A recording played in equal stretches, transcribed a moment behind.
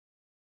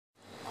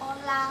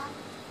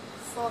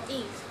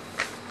应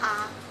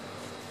a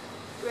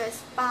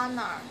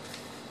responder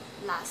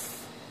las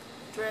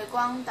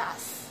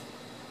preguntas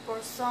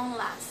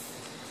personas.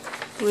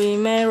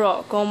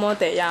 Primero, ¿cómo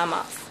te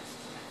llamas?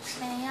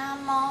 Me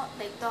llamo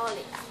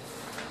Victoria.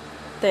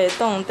 ¿De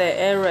dónde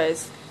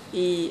eres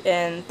y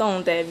en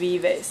dónde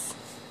vives?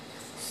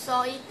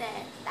 Soy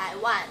de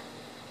Taiwán.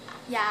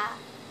 Ya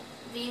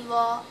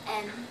vivo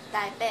en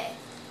Taipei.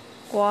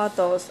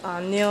 ¿Cuántos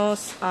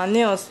años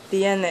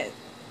tienes?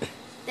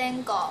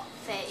 Tengo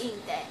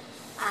 20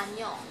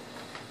 años.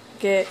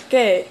 ¿Qué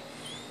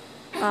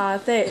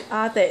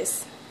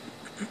haces?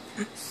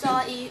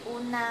 Soy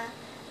una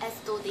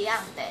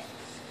estudiante.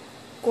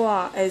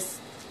 ¿Cuál es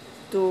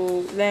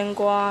tu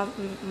lengua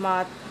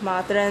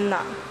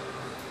materna?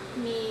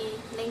 Mi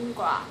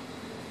lengua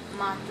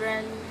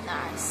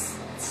materna es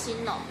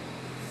chino.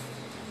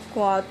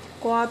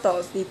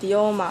 ¿Cuántos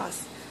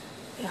idiomas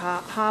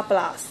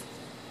hablas?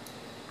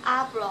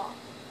 Hablo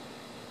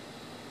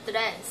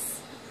 3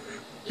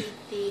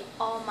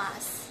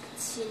 idiomas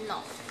chino,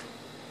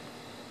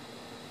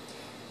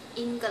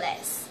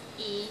 inglés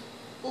y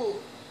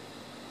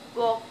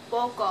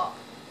poco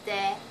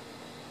de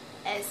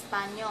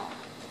español.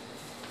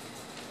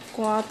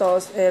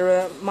 ¿Cuántos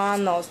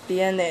hermanos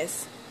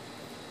tienes?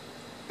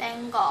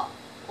 Tengo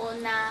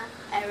una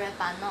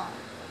hermana.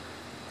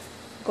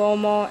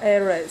 ¿Cómo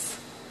eres?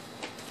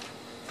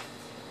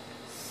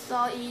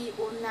 Soy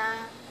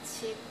una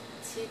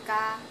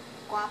chica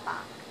guapa.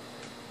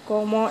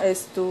 ¿Cómo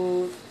es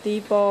tu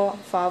tipo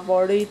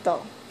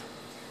favorito?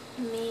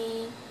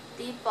 Mi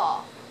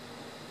tipo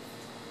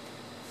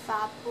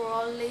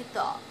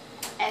favorito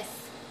es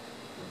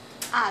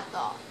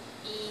alto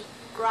y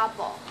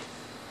guapo.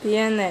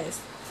 ¿Tienes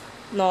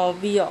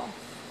novio?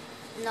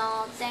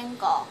 No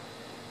tengo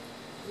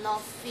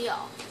novio.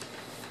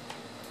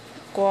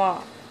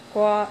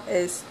 ¿Cuál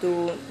es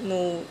tu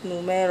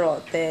número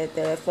de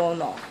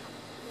teléfono?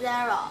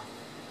 0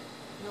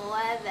 9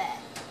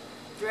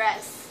 3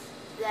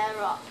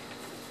 0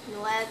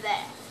 9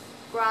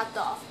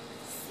 4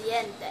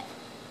 7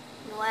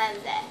 9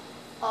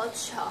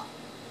 8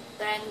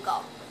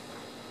 tengo.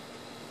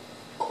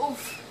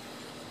 Uf.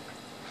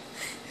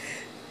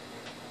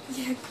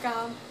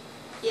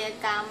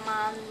 Llegamos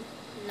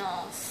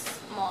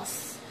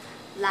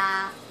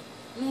la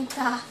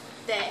mitad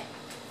de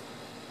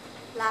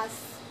las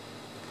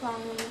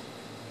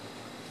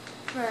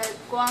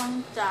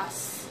preguntas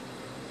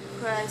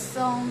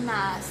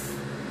personas.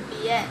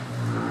 Bien.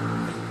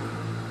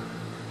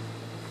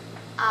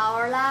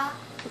 Ahora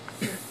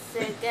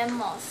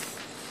seguimos.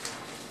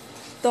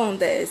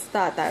 ¿Dónde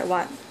está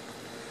Taiwán?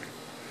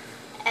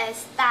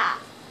 Está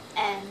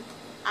en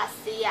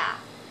Asia.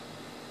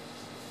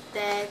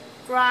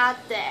 Detrás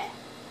de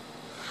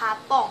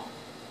Japón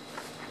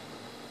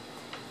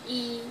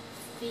y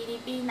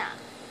Filipinas.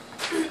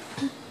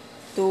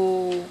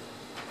 ¿Tu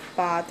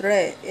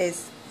padre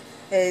es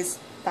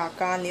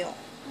tacaño?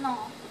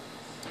 No,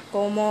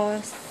 ¿Cómo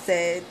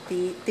se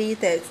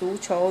dice 足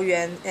球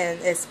员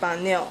en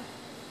español?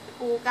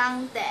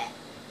 jugante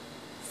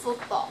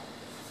fútbol.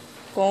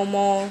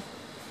 ¿Cómo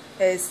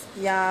es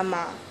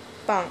llama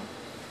pan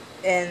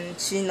en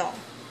chino?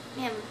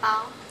 面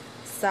包。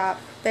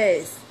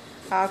 ¿Sabes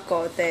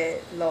algo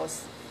de los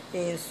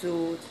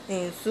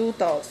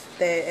insultos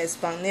de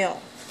español?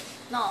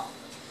 No,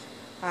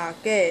 ¿A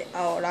qué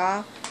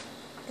hora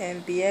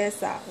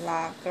empieza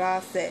la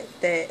clase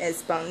de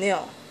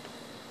español?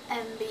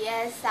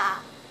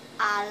 empieza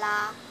a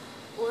la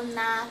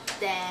 1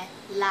 de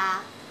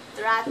la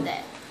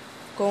tarde.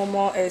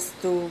 ¿Cómo es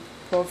tu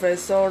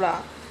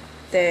profesora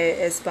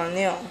de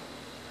español?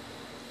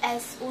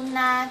 Es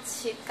una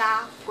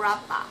chica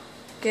guapa.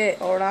 ¿Qué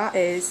hora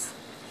es?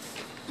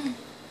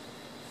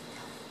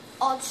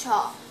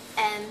 8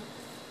 en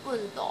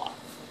punto.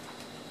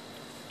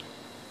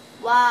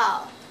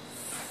 Wow,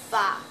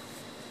 fa,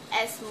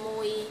 es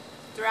muy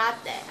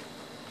tarde.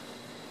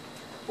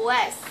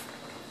 Pues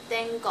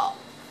tengo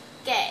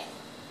que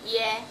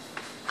ir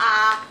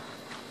a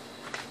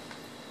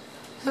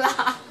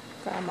la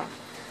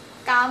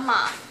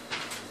cama.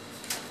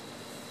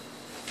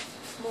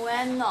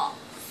 Bueno,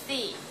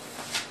 sí,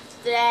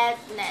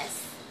 tienes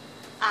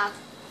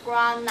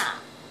alguna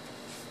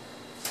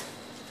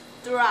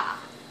duda.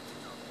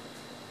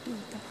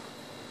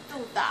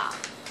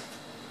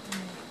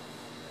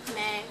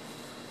 Me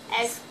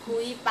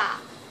escriba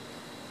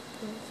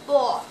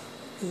por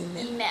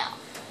email.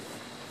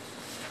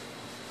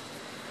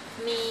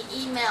 Mi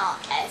email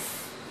es